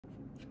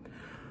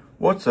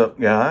What's up,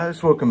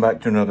 guys? Welcome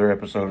back to another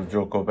episode of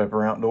Joel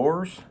Culpepper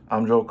Outdoors.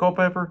 I'm Joel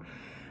Culpepper,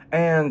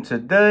 and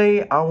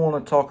today I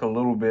want to talk a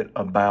little bit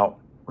about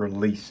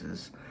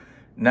releases.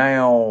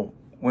 Now,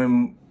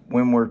 when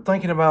we're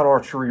thinking about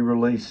archery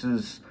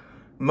releases,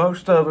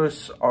 most of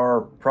us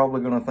are probably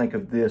going to think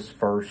of this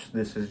first.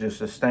 This is just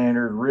a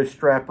standard wrist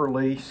strap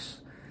release.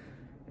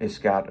 It's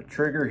got a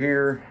trigger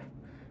here.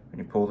 When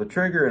you pull the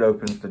trigger, it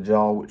opens the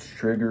jaw, which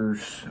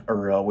triggers,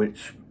 or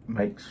which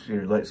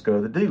lets go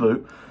of the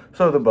D-loop,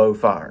 so the bow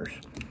fires.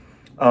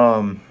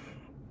 But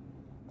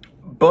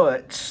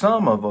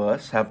some of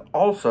us have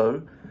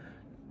also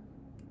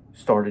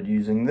started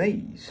using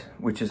these,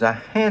 which is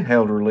a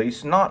handheld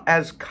release, not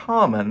as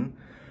common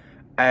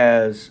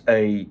as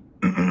a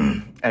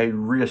a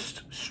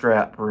wrist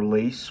strap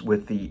release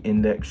with the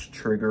index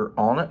trigger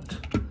on it,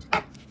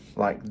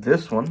 like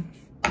this one.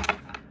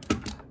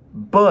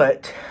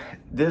 But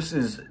this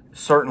is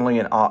certainly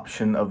an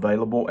option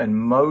available, and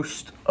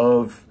most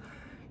of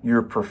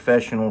your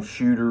professional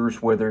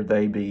shooters, whether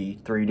they be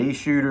 3D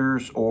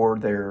shooters or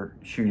they're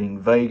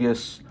shooting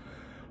Vegas,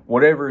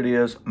 whatever it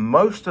is,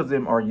 most of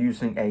them are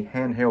using a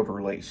handheld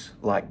release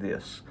like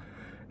this.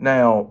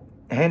 Now,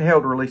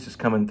 handheld releases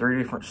come in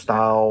 3 different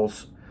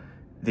styles.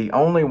 The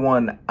only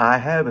one I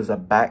have is a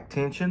back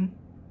tension,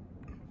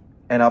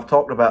 and I've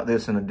talked about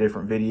this in a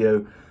different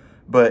video,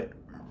 but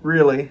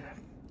really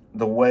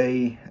the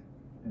way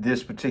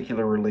this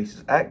particular release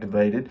is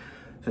activated,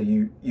 so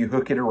you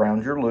hook it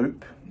around your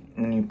loop,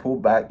 and you pull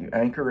back, you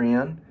anchor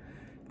in,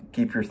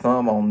 keep your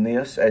thumb on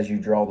this as you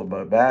draw the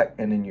bow back,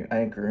 and then you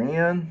anchor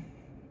in,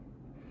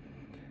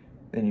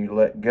 then you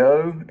let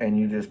go, and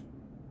you just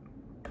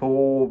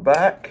pull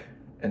back,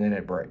 and then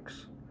it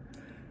breaks.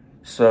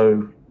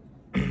 So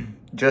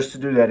just to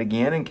do that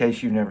again, in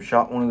case you've never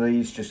shot one of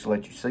these, just to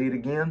let you see it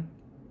again,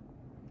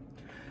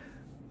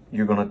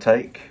 you're going to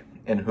take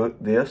and hook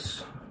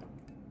this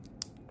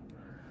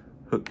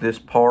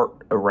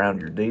part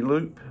around your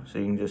D-loop. So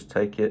you can just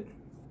take it,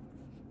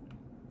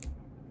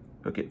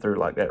 hook it through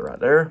like that right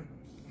there.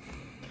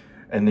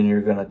 And then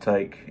you're gonna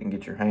take and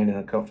get your hand in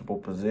a comfortable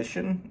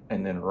position,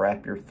 and then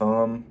wrap your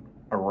thumb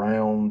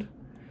around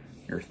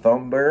your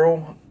thumb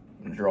barrel,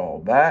 draw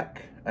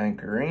back,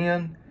 anchor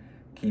in,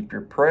 keep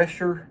your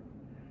pressure,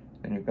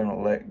 and you're gonna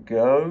let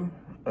go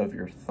of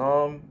your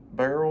thumb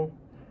barrel,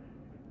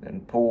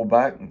 then pull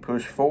back and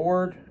push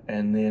forward,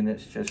 and then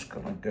it's just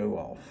gonna go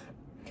off.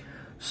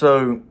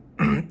 So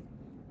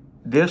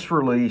this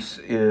release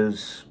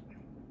is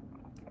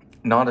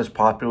not as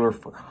popular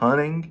for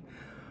hunting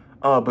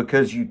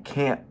because you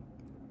can't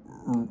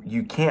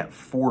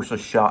force a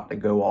shot to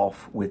go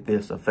off with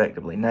this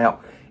effectively. Now,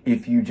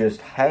 if you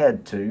just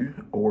had to,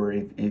 or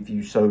if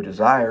you so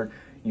desire,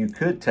 you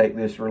could take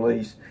this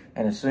release,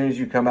 and as soon as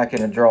you come back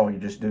in a draw, you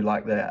just do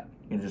like that.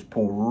 You just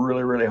pull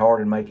really, really hard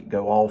and make it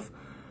go off.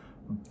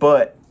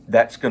 But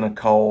that's going to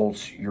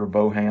cause your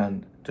bow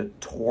hand to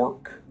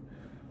torque,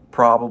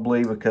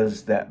 probably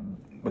because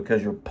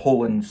you're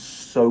pulling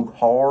so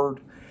hard.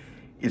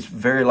 It's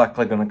very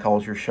likely going to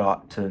cause your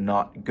shot to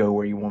not go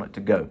where you want it to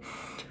go.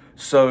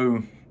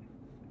 So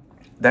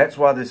that's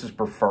why this is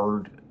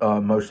preferred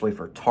mostly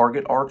for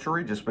target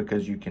archery, just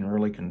because you can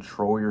really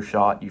control your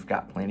shot. You've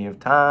got plenty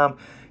of time.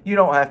 You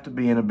don't have to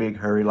be in a big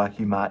hurry like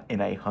you might in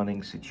a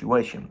hunting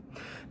situation.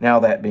 Now,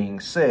 that being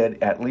said,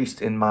 at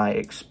least in my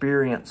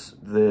experience,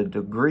 the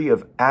degree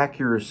of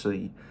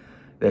accuracy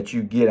that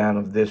you get out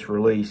of this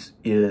release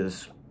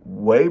is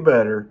way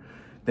better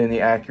than the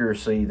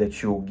accuracy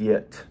that you'll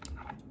get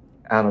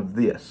out of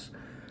this.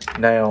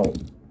 Now,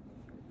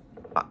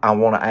 I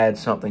want to add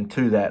something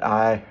to that.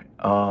 I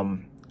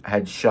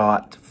had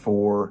shot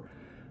for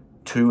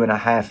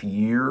 2.5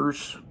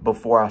 years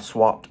before I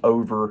swapped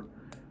over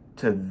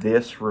to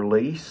this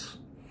release,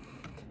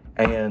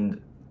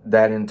 and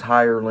that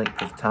entire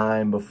length of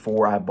time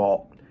before I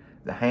bought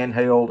the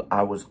handheld,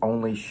 I was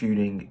only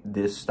shooting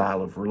this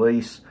style of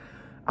release.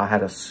 I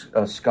had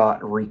a Scott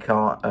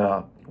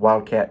Recon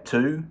Wildcat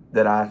 2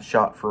 that I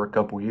shot for a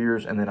couple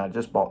years, and then I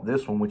just bought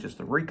this one, which is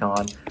the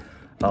Recon,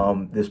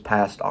 this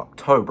past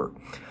October.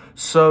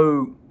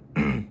 So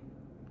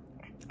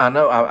I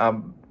know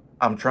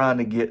I'm trying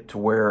to get to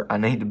where I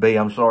need to be.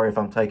 I'm sorry if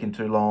I'm taking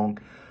too long,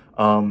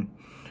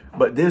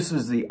 but this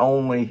is the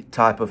only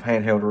type of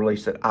handheld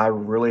release that I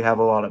really have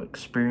a lot of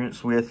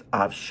experience with.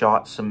 I've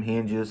shot some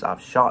hinges,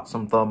 I've shot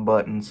some thumb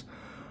buttons,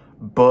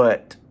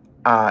 but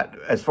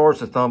as far as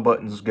the thumb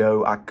buttons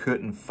go, I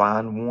couldn't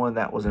find one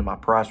that was in my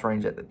price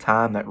range at the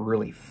time that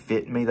really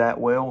fit me that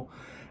well.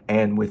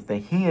 And with the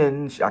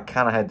hinge, I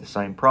kind of had the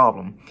same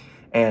problem.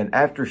 And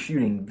after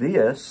shooting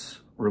this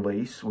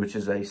release, which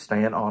is a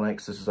Stan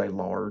Onyx, this is a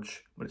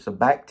large, but it's a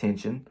back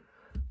tension,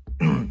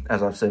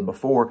 as I've said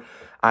before,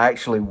 I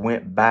actually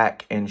went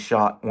back and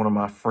shot one of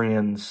my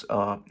friends.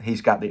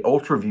 He's got the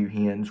UltraView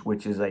hinge,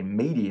 which is a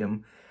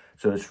medium,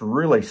 so it's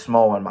really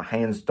small and my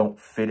hands don't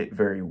fit it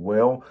very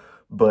well.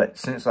 But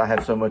since I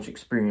have so much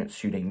experience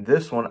shooting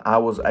this one, I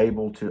was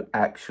able to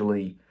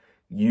actually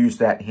use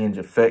that hinge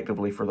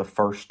effectively for the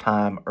first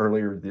time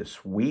earlier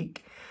this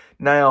week.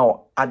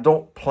 Now, I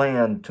don't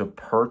plan to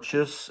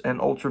purchase an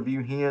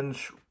UltraView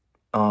hinge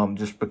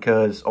just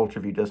because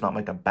UltraView does not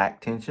make a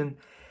back tension.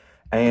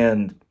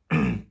 And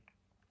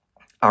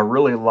I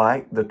really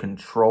like the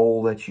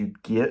control that you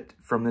get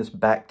from this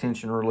back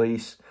tension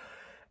release.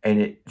 And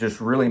it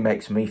just really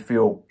makes me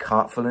feel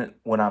confident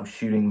when I'm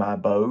shooting my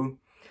bow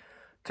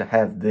to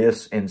have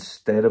this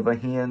instead of a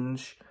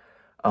hinge.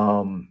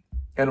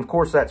 And of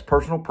course, that's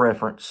personal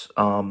preference.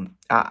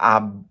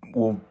 I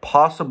will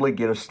possibly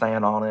get a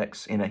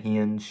StandOnX in a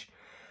hinge.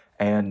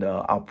 And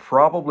I'll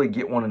probably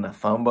get one in a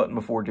thumb button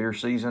before deer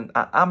season.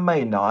 I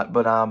may not,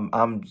 but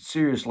I'm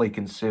seriously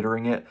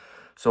considering it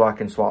so I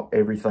can swap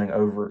everything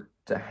over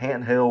to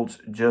handhelds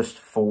just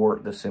for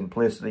the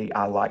simplicity.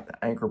 I like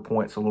the anchor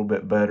points a little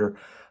bit better.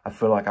 I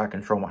feel like I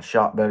control my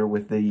shot better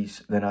with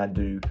these than I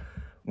do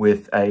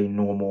with a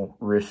normal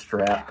wrist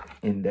strap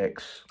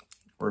index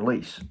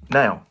release.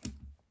 Now,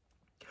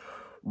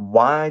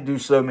 why do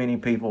so many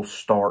people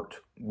start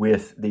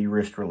with the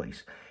wrist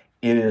release?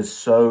 It is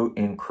so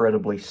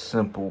incredibly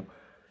simple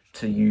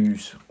to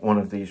use one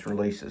of these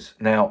releases.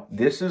 Now,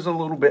 this is a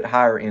little bit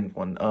higher end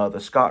one. The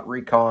Scott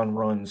Recon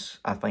runs,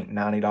 I think,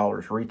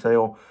 $90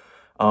 retail.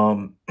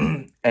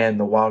 And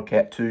the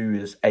Wildcat 2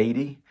 is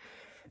 $80.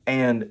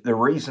 And the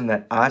reason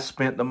that I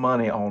spent the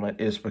money on it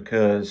is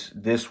because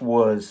this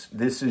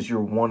is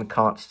your one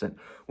constant.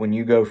 When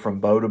you go from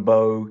bow to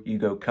bow, you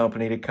go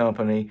company to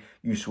company,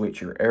 you switch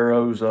your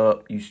arrows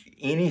up,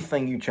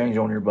 anything you change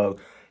on your bow,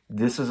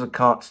 this is a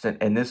constant,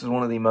 and this is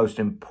one of the most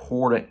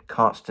important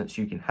constants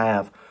you can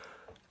have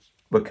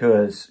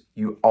because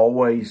you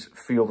always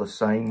feel the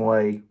same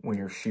way when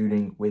you're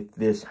shooting with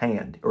this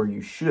hand, or you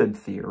should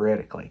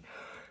theoretically.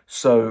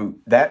 So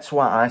that's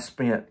why I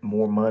spent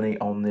more money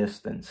on this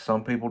than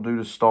some people do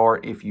to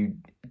start. If you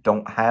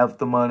don't have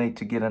the money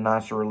to get a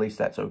nicer release,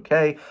 that's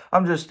okay.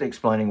 I'm just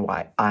explaining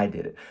why I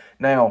did it.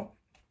 Now,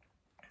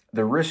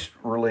 the wrist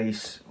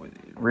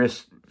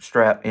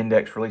strap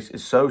index release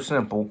is so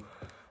simple.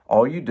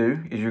 All you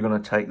do is you're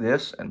going to take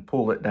this and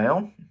pull it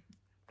down.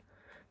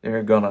 Then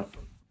you're going to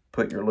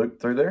put your loop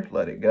through there,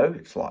 let it go.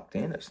 It's locked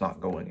in. It's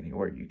not going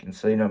anywhere. You can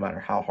see no matter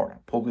how hard I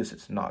pull this,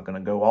 it's not going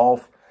to go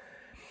off.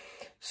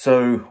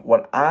 So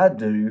what I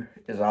do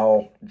is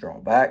I'll draw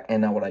back.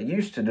 And now what I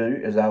used to do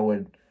is I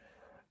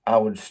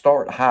would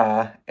start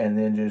high and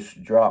then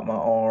just drop my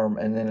arm.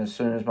 And then as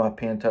soon as my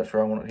pin touched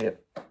where I want to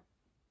hit,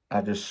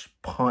 I just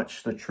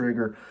punch the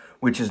trigger,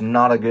 which is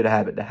not a good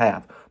habit to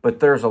have. But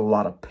there's a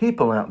lot of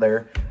people out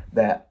there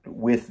that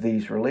with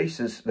these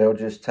releases, they'll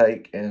just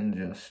take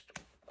and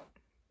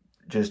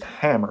just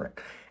hammer it.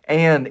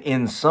 And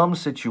in some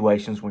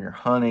situations when you're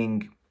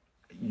hunting,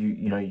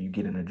 you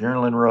get an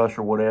adrenaline rush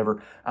or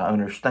whatever. I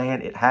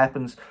understand it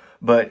happens,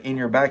 but in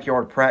your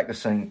backyard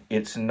practicing,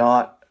 it's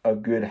not a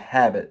good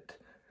habit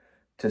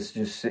to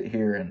just sit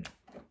here and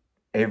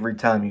every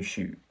time you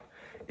shoot,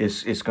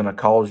 it's going to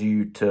cause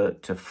you to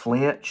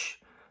flinch.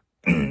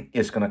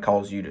 It's going to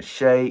cause you to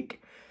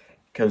shake,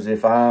 because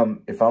if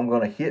I'm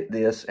going to hit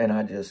this and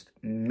I just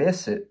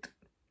miss it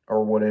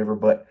or whatever,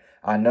 but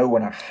I know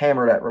when I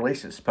hammer that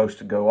release, it's supposed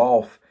to go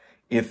off.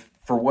 If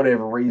for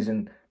whatever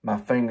reason my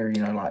finger,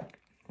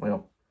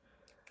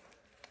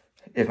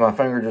 if my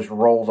finger just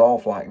rolls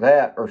off like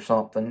that or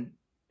something,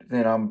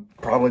 then I'm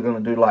probably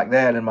going to do like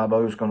that, and my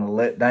bow's going to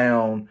let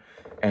down,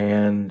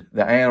 and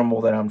the animal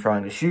that I'm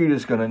trying to shoot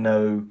is going to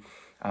know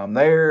I'm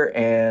there,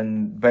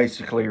 and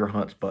basically your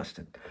hunt's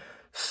busted.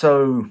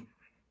 So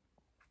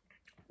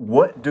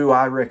what do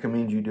I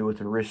recommend you do with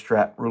the wrist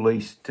strap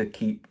release to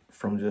keep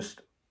from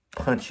just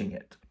punching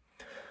it?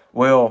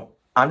 Well,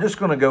 I'm just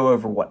going to go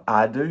over what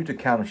I do to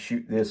kind of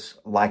shoot this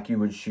like you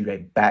would shoot a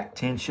back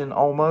tension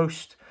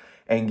almost,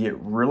 and get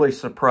really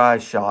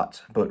surprise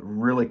shots, but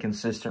really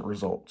consistent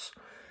results.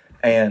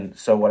 And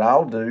so what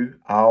I'll do,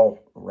 I'll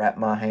wrap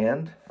my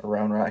hand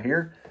around right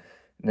here.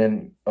 And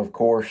then, of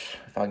course,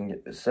 if I can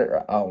get this set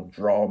right, I'll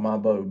draw my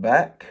bow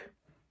back,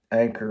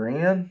 anchor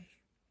in,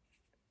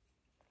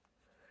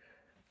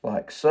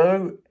 like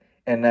so.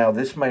 And now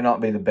this may not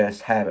be the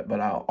best habit, but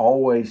I'll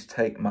always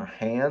take my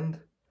hand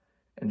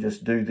and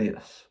just do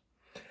this.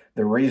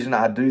 The reason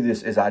I do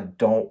this is I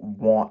don't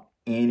want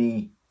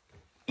any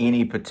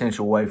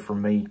potential way for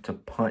me to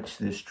punch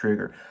this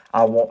trigger.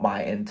 I want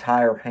my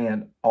entire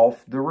hand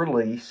off the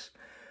release.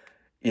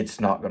 It's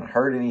not going to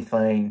hurt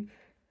anything.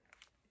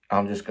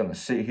 I'm just going to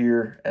sit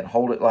here and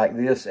hold it like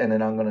this, and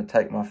then I'm going to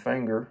take my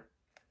finger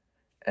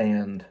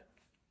and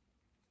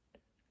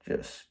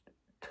just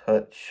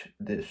touch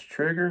this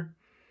trigger.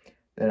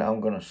 Then I'm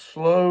going to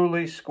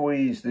slowly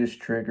squeeze this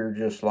trigger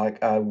just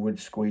like I would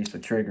squeeze the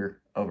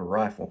trigger of a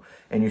rifle.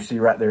 And you see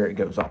right there it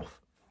goes off.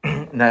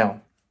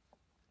 Now,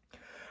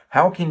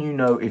 how can you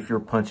know if you're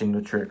punching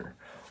the trigger?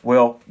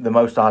 Well, the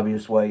most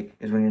obvious way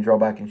is when you draw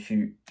back and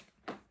shoot,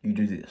 you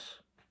do this.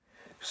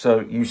 So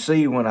you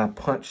see when I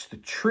punch the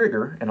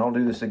trigger, and I'll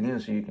do this again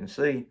so you can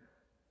see,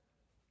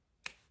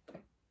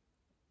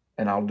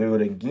 and I'll do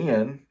it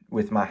again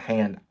with my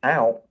hand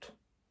out.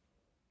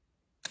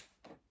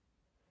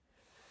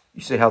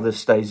 You see how this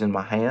stays in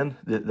my hand,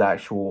 the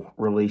actual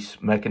release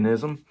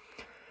mechanism.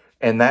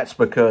 And that's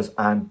because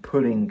I'm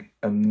putting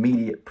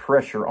immediate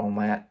pressure on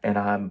that, and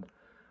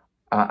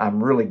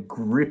I'm really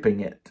gripping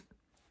it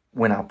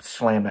when I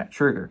slam that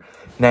trigger.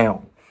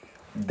 Now,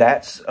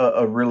 that's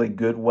a really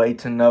good way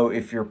to know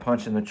if you're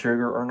punching the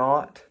trigger or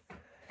not.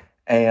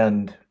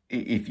 And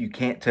if you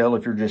can't tell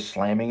if you're just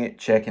slamming it,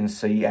 check and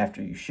see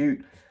after you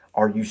shoot,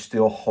 are you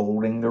still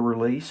holding the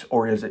release,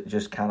 or is it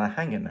just kind of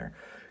hanging there?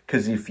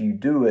 Because if you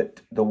do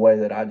it the way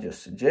that I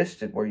just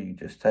suggested, where you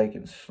just take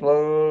and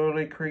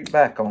slowly creep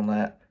back on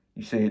that,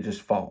 you see it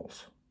just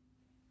falls.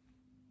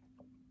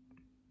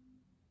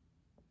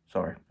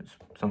 Sorry, it's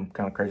some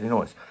kind of crazy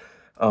noise.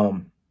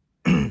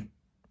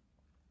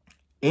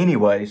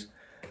 Anyways,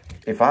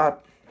 if I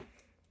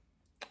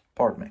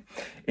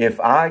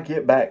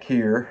get back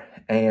here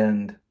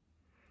and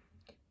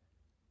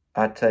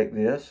I take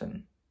this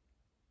and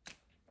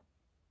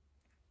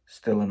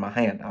still in my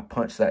hand, I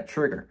punch that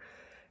trigger.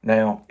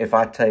 Now, if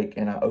I take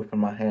and I open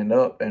my hand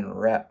up and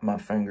wrap my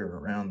finger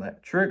around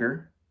that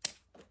trigger,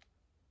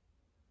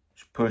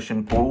 just push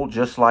and pull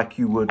just like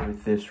you would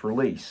with this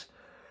release.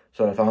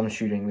 So if I'm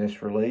shooting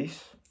this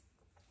release,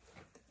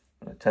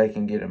 I'm going to take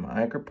and get in my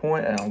anchor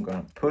point, and I'm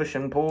going to push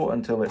and pull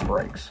until it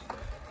breaks.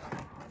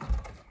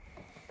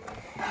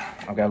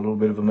 I've got a little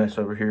bit of a mess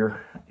over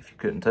here, if you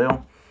couldn't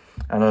tell.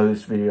 I know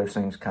this video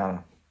seems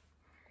kind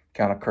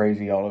of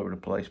crazy all over the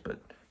place,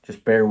 but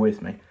just bear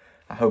with me.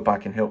 I hope I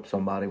can help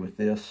somebody with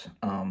this.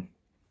 But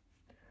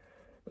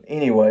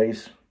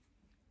anyways,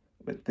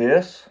 with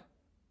this,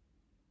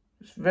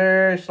 just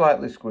very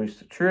slightly squeeze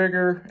the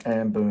trigger,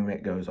 and boom,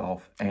 it goes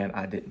off, and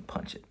I didn't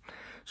punch it.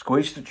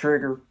 Squeeze the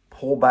trigger,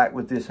 pull back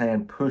with this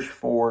hand, push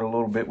forward a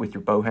little bit with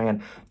your bow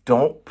hand.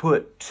 Don't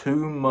put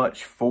too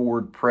much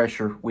forward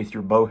pressure with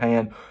your bow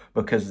hand,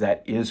 because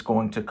that is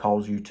going to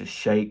cause you to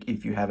shake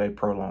if you have a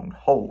prolonged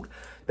hold.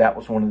 That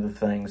was one of the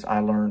things I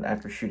learned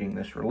after shooting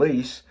this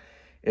release.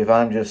 If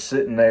I'm just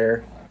sitting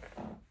there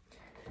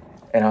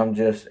and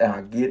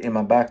I get in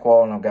my back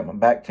wall and I've got my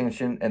back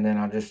tension, and then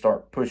I just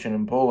start pushing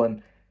and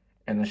pulling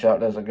and the shot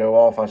doesn't go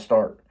off,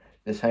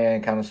 this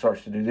hand kind of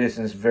starts to do this,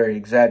 and it's very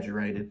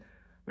exaggerated.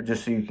 But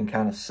just so you can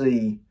kind of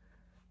see,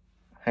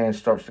 hand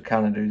starts to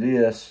kind of do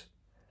this,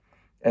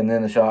 and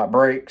then the shot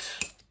breaks,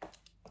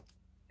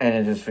 and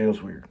it just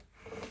feels weird.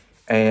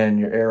 And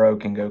your arrow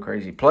can go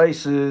crazy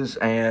places,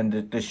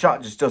 and the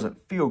shot just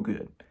doesn't feel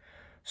good.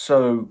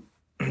 So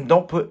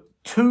don't push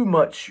too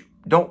much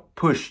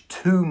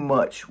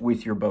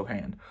with your bow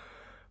hand,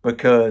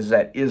 because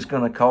that is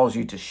going to cause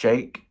you to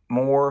shake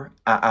more.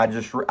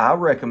 I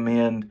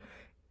recommend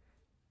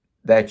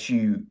that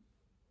you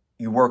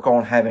work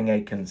on having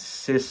a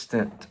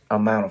consistent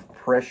amount of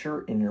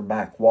pressure in your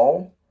back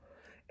wall,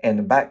 and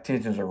the back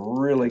tensions are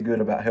really good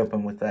about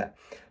helping with that.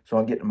 So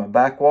I'll get to my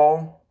back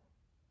wall,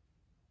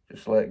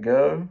 just let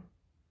go,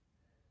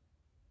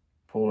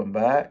 pulling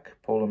back,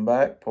 pulling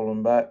back,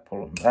 pulling back,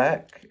 pulling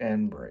back,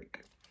 and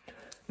break.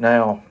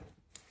 Now,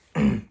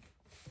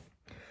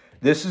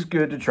 this is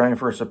good to train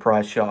for a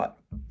surprise shot,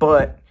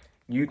 but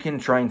you can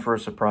train for a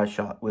surprise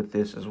shot with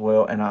this as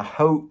well. And I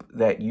hope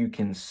that you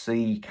can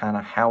see kind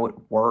of how it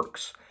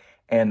works,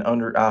 and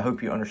I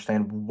hope you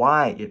understand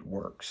why it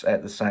works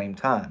at the same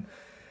time.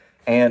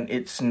 And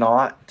it's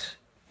not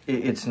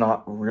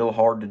real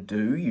hard to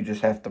do. You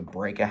just have to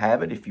break a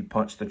habit if you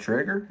punch the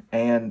trigger.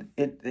 And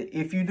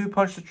if you do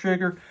punch the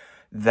trigger,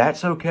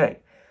 that's okay.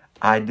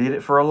 I did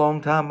it for a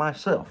long time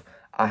myself.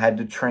 I had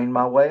to train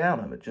my way out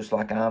of it, just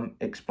like I'm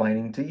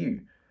explaining to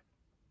you.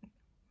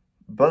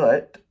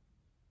 But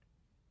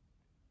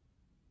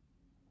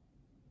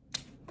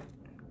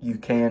you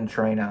can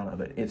train out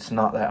of it. It's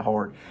not that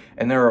hard.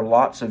 And there are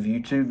lots of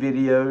YouTube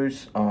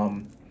videos.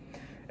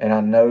 And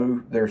I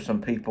know there's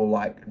some people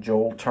like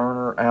Joel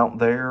Turner out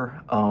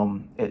there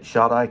at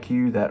Shot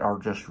IQ that are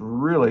just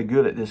really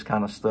good at this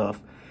kind of stuff.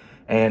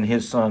 And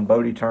his son,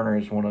 Bodie Turner,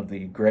 is one of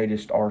the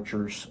greatest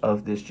archers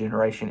of this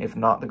generation, if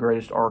not the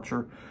greatest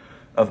archer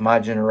of my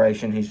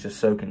generation. He's just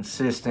so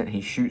consistent.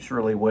 He shoots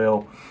really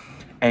well.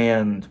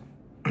 And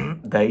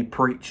they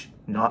preach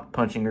not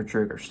punching your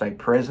trigger. Stay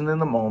present in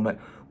the moment.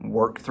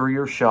 Work through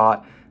your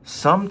shot.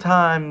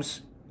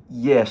 Sometimes,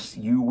 yes,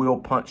 you will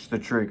punch the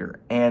trigger.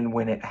 And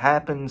when it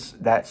happens,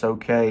 that's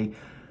okay.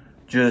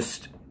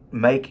 Just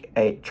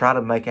try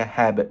to make a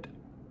habit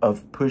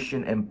of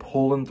pushing and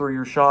pulling through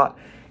your shot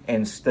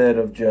instead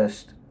of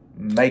just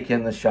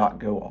making the shot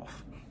go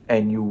off.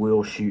 And you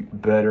will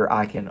shoot better.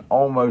 I can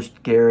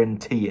almost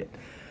guarantee it.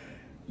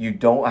 You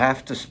don't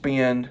have to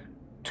spend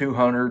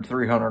 $200,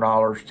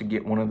 $300 to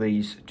get one of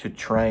these to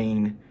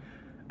train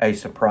a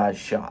surprise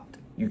shot.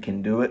 You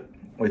can do it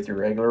with your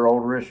regular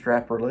old wrist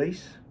strap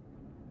release.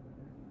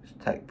 Just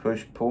take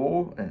push,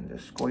 pull, and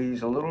just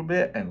squeeze a little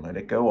bit and let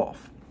it go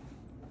off.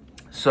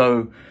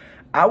 So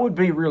I'm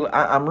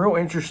real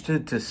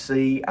interested to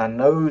see. I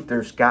know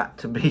there's got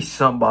to be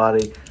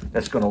somebody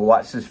that's going to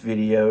watch this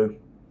video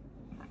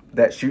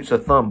that shoots a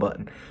thumb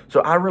button. So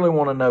I really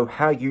want to know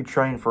how you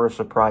train for a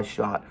surprise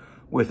shot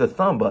with a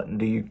thumb button.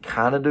 Do you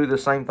kind of do the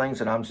same things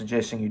that I'm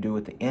suggesting you do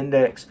with the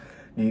index?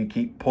 Do you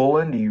keep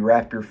pulling? Do you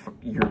wrap your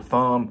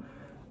thumb,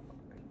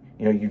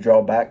 you know, you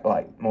draw back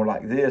like more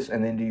like this,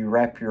 and then do you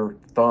wrap your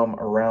thumb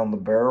around the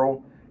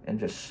barrel and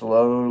just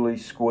slowly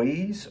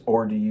squeeze,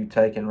 or do you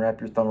take and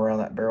wrap your thumb around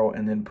that barrel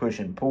and then push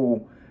and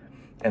pull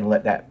and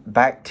let that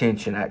back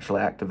tension actually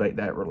activate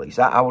that release?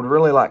 I would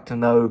really like to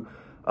know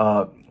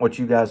what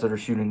you guys that are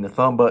shooting the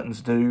thumb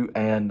buttons do.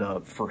 And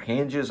for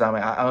hinges, I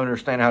mean, I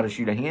understand how to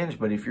shoot a hinge,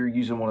 but if you're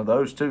using one of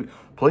those too,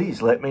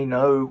 please let me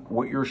know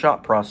what your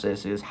shot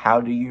process is.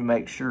 How do you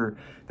make sure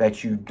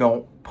that you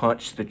don't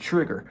punch the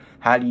trigger?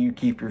 How do you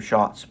keep your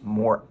shots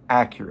more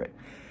accurate?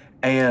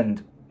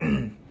 And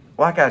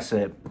like I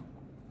said,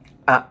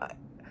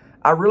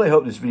 I really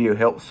hope this video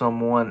helps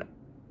someone.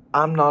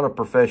 I'm not a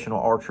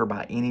professional archer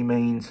by any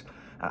means.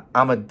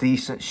 I'm a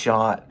decent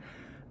shot.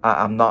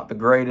 I'm not the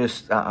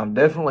greatest. I'm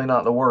definitely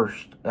not the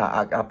worst.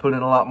 I put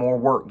in a lot more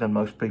work than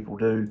most people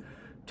do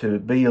to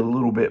be a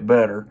little bit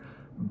better.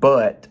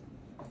 But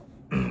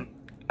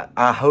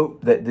I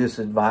hope that this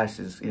advice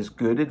is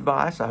good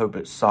advice. I hope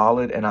it's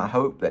solid. And I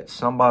hope that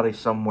somebody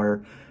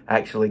somewhere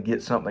actually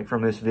gets something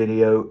from this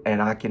video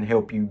and I can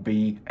help you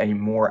be a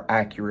more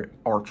accurate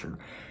archer.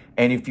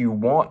 And if you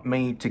want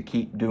me to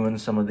keep doing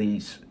some of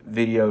these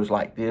videos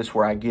like this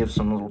where I give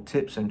some little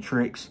tips and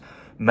tricks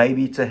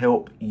maybe to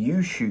help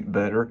you shoot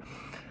better,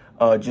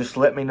 just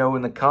let me know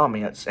in the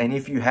comments. And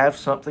if you have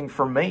something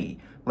for me,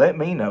 let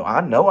me know.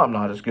 I know I'm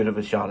not as good of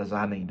a shot as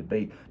I need to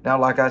be. Now,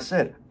 like I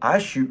said, I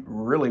shoot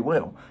really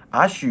well.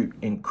 I shoot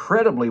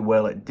incredibly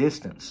well at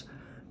distance,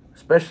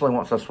 especially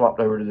once I swapped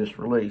over to this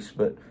release.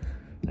 But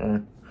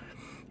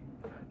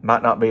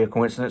might not be a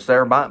coincidence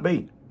there, might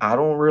be. I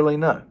don't really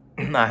know.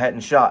 I hadn't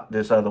shot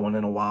this other one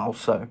in a while,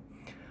 so.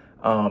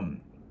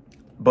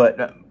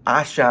 But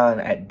I shine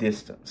at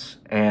distance,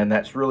 and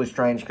that's really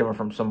strange coming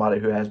from somebody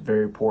who has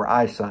very poor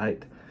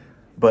eyesight.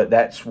 But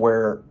that's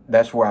where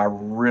I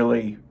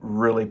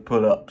really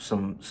put up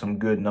some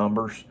good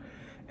numbers.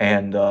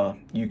 And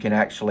you can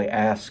actually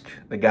ask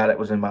the guy that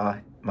was in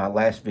my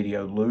last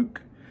video,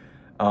 Luke.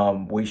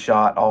 We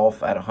shot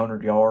off at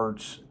 100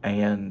 yards,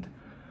 and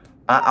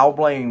I'll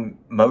blame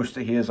most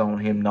of his on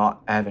him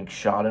not having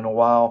shot in a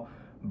while.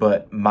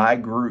 But my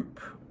group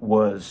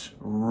was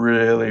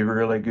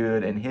really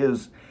good, and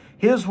his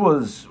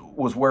was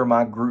where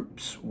my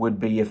groups would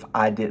be if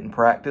I didn't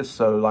practice.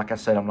 So like I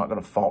said, I'm not going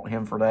to fault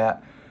him for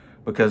that,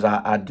 because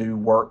I do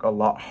work a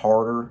lot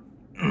harder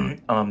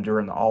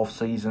during the off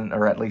season,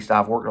 or at least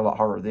I've worked a lot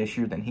harder this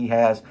year than he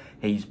has.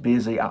 He's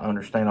busy. I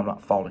understand. I'm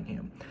not faulting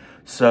him.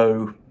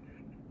 So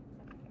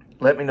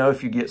let me know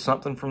if you get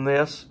something from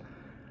this.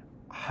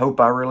 I hope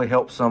I really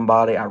help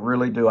somebody. I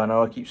really do. I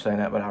know I keep saying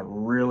that, but I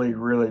really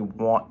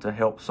want to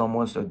help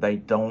someone so they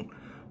don't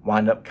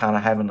wind up kind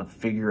of having to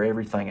figure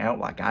everything out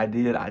like I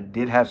did. I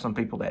did have some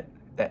people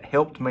that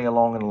helped me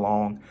along and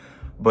along,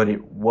 but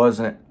it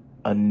wasn't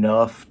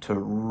enough to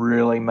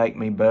really make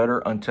me better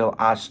until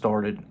I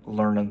started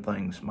learning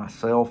things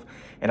myself.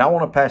 And I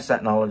want to pass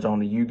that knowledge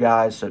on to you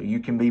guys so you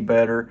can be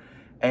better.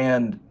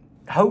 And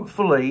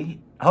hopefully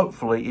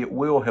it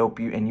will help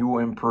you and you will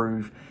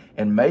improve.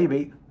 And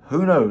maybe,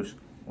 who knows,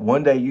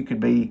 one day you could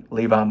be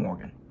Levi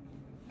Morgan.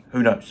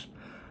 Who knows?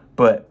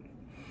 But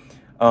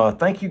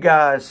thank you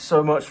guys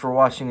so much for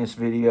watching this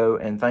video,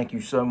 and thank you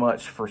so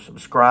much for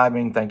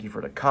subscribing. Thank you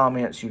for the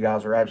comments. You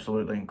guys are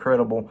absolutely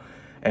incredible,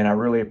 and I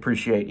really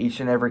appreciate each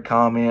and every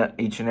comment,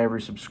 each and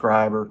every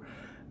subscriber.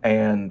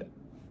 And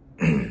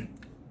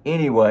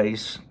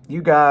anyways,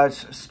 you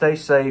guys stay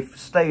safe,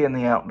 stay in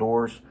the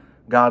outdoors.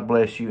 God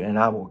bless you, and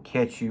I will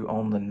catch you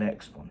on the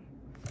next one.